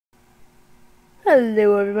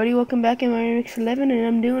Hello everybody, welcome back. I'm Remix11 and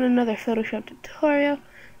I'm doing another Photoshop tutorial.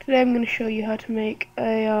 Today I'm going to show you how to make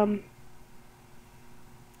a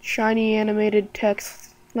shiny animated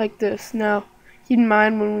text like this. Now, keep in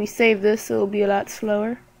mind when we save this it'll be a lot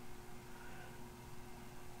slower.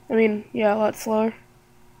 A lot slower.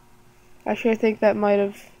 Actually, I think that might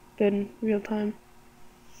have been real time.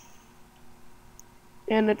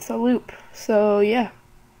 And it's a loop, so yeah.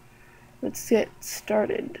 Let's get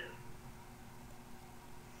started.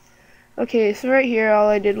 Okay, so right here all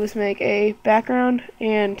I did was make a background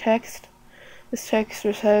and text. This text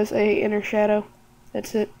just has a inner shadow.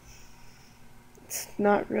 That's it. It's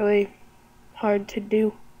not really hard to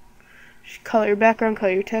do. Just color your background,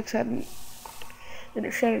 color your text, add an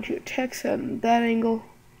inner shadow to your text, add that angle.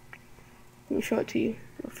 Let me show it to you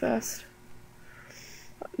real fast.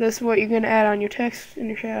 This is what you're going to add on your text,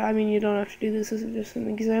 inner shadow. You don't have to do this. This is just an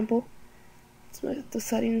example. It's the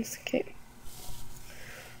settings. Okay.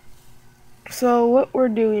 So what we're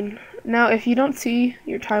doing now, if you don't see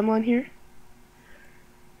your timeline here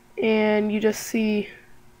and you just see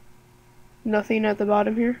nothing at the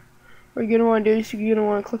bottom here, what you're going to want to do is you're going to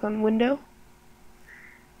want to click on window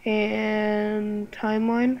and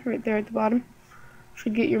timeline right there at the bottom.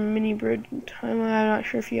 Should get your mini grid timeline. I'm not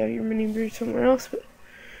sure if you have your mini grid somewhere else, but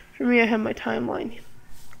for me I have my timeline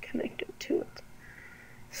connected to it.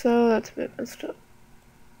 So that's a bit messed up.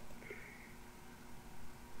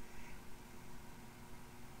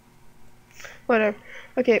 Whatever.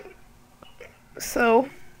 Okay, so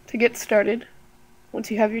to get started, once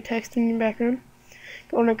you have your text in your background,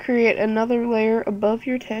 you want to create another layer above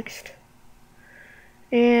your text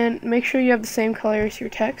and make sure you have the same color as your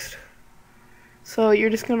text. So you're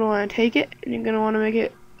just going to want to take it and you're going to want to make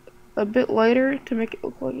it a bit lighter to make it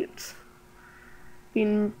look like it's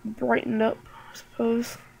being brightened up, I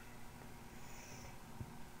suppose.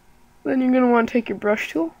 Then you're going to want to take your brush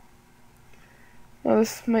tool. Now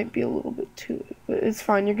this might be a little bit too, but it's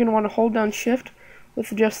fine. You're going to want to hold down shift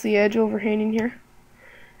with just the edge overhanging here.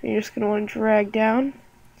 And you're just going to want to drag down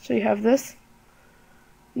so you have this.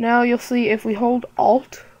 Now you'll see if we hold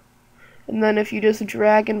alt, and then if you just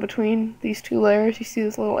drag in between these two layers, you see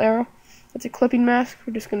this little arrow? That's a clipping mask.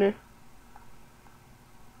 We're just going to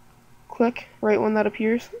click right when that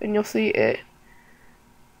appears, and you'll see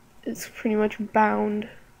it's pretty much bound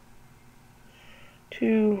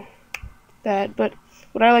to that. But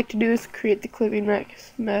what I like to do is create the clipping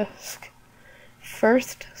mask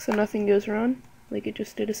first so nothing goes wrong like it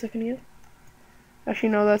just did a second ago. Actually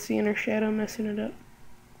no, that's the inner shadow messing it up.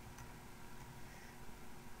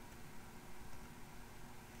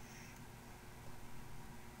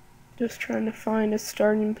 Just trying to find a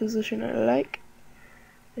starting position I like.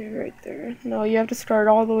 There, right there. No, you have to start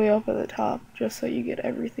all the way up at the top just so you get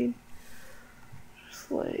everything. Just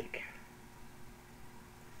like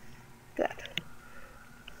that.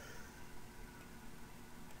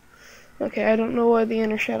 Okay, I don't know why the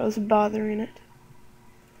inner shadow is bothering it.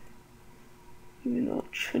 Even though it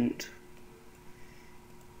shouldn't.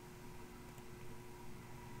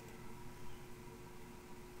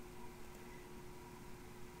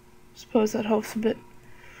 Suppose that helps a bit.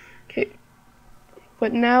 Okay.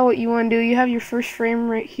 But now what you want to do, you have your first frame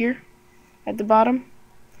right here at the bottom.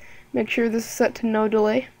 Make sure this is set to no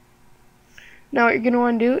delay. Now what you're going to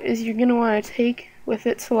want to do is you're going to want to take, with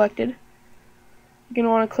it selected, you're going to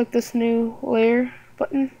want to click this new layer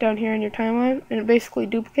button down here in your timeline, and it basically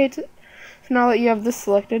duplicates it. So now that you have this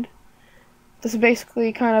selected, this is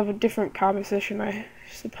basically kind of a different composition, I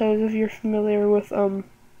suppose, if you're familiar with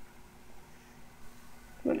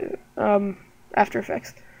After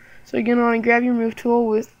Effects. So you're going to want to grab your move tool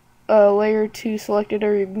with layer 2 selected,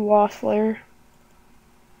 or your gloss layer.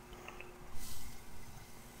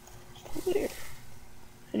 There.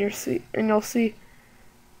 And you'll see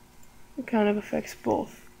it kind of affects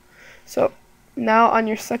both. So now on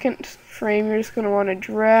your second frame, you're just going to want to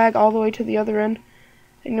drag all the way to the other end,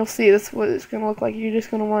 and you'll see this is what it's going to look like. You're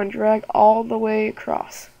just going to want to drag all the way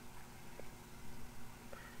across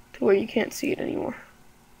to where you can't see it anymore.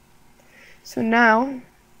 So now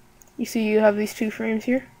you see you have these two frames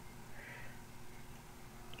here.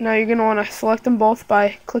 Now you're going to want to select them both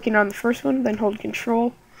by clicking on the first one, then hold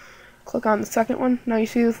Control, click on the second one. Now you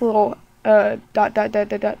see this little dot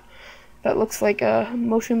that looks like a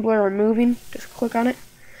motion blur or moving. Just click on it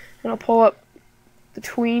and it'll pull up the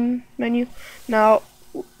tween menu. Now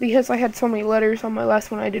because I had so many letters on my last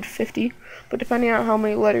one, I did 50, but depending on how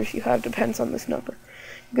many letters you have depends on this number.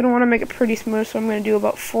 You're going to want to make it pretty smooth, so I'm going to do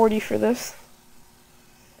about 40 for this.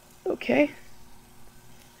 Okay,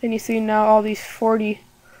 and you see now all these 40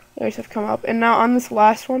 layers have come up, and now on this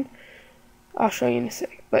last one, I'll show you in a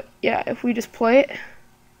sec. But yeah, if we just play it,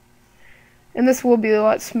 and this will be a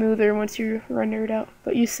lot smoother once you render it out,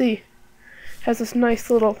 but you see, it has this nice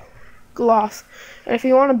little gloss. And if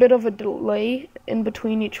you want a bit of a delay in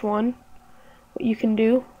between each one, what you can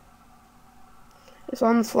do is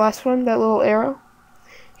on this last one, that little arrow,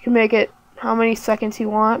 you can make it how many seconds you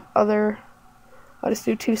want. I'll just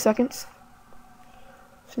do 2 seconds.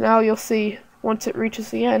 So now you'll see once it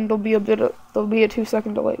reaches the end, there'll be a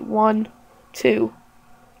 2-second delay. 1, 2,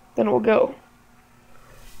 then it will go.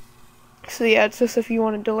 So yeah, it's just if you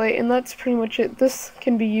want to delay, and that's pretty much it. This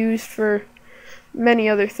can be used for many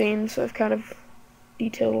other things. I've kind of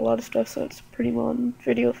detailed a lot of stuff, so it's a pretty long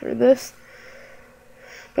video for this.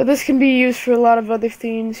 But this can be used for a lot of other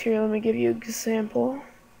things. Here, let me give you an example.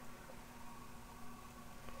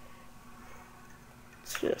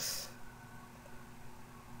 Let's just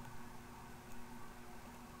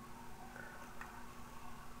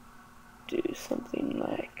do something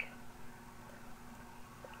like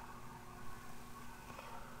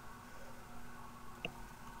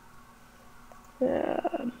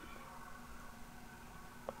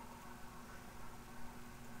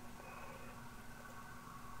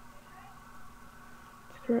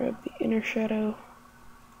grab the inner shadow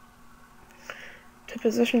to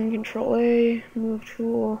position, Control A, move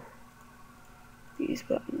tool, these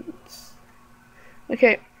buttons.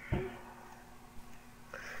 Okay,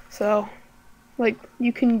 so like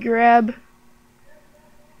you can grab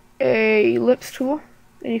a ellipse tool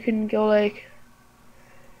and you can go like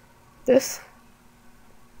this.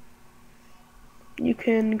 You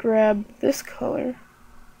can grab this color,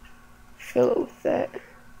 fill it with that.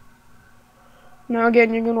 Now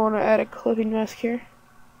again, you're going to want to add a clipping mask here.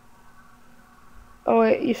 Oh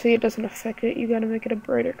wait, you see it doesn't affect it. You got to make it a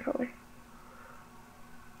brighter color.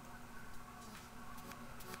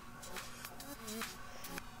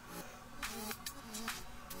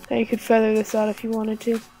 Now you could feather this out if you wanted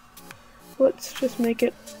to. Let's just make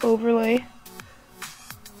it overlay.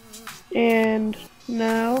 And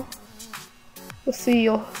now you'll see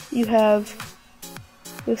you have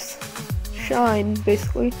this shine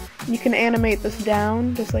basically. You can animate this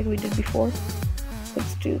down just like we did before.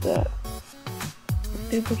 Let's do that.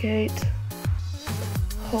 Duplicate,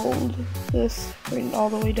 hold this, bring it all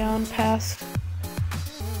the way down past.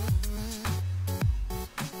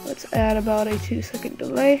 Let's add about a 2-second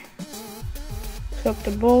delay. Up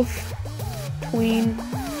to both, tween.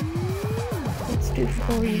 Let's do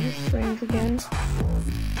 40 frames again,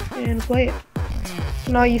 and play it.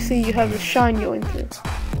 So now you see you have the shine going through.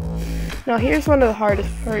 Now here's one of the hardest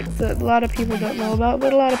parts that a lot of people don't know about,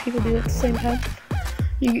 but a lot of people do at the same time.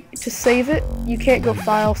 To save it, you can't go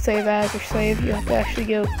File, Save As, or Save. You have to actually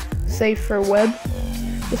go Save for Web.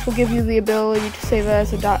 This will give you the ability to save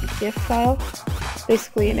as a .gif file,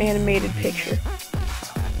 basically an animated picture.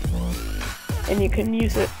 And you can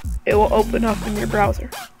use it. It will open up in your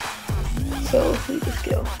browser. So we just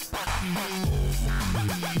go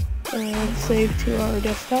and save to our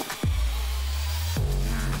desktop.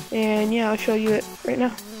 And yeah, I'll show you it right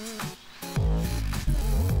now.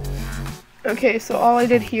 Okay, so all I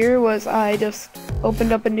did here was I just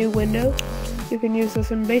opened up a new window. You can use this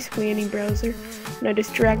in basically any browser. And I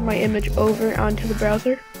just dragged my image over onto the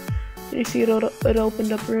browser. And you see it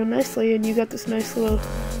opened up real nicely, and you got this nice little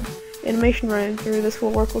animation running through. This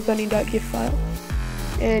will work with any .gif file.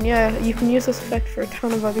 And yeah, you can use this effect for a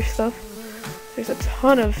ton of other stuff. There's a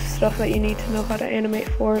ton of stuff that you need to know how to animate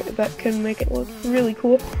for it that can make it look really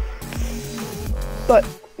cool. But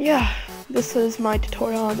yeah, this is my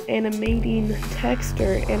tutorial on animating text,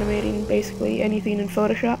 or animating basically anything in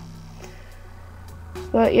Photoshop.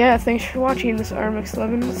 But yeah, thanks for watching. This is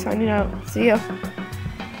RMX11 signing out. See ya.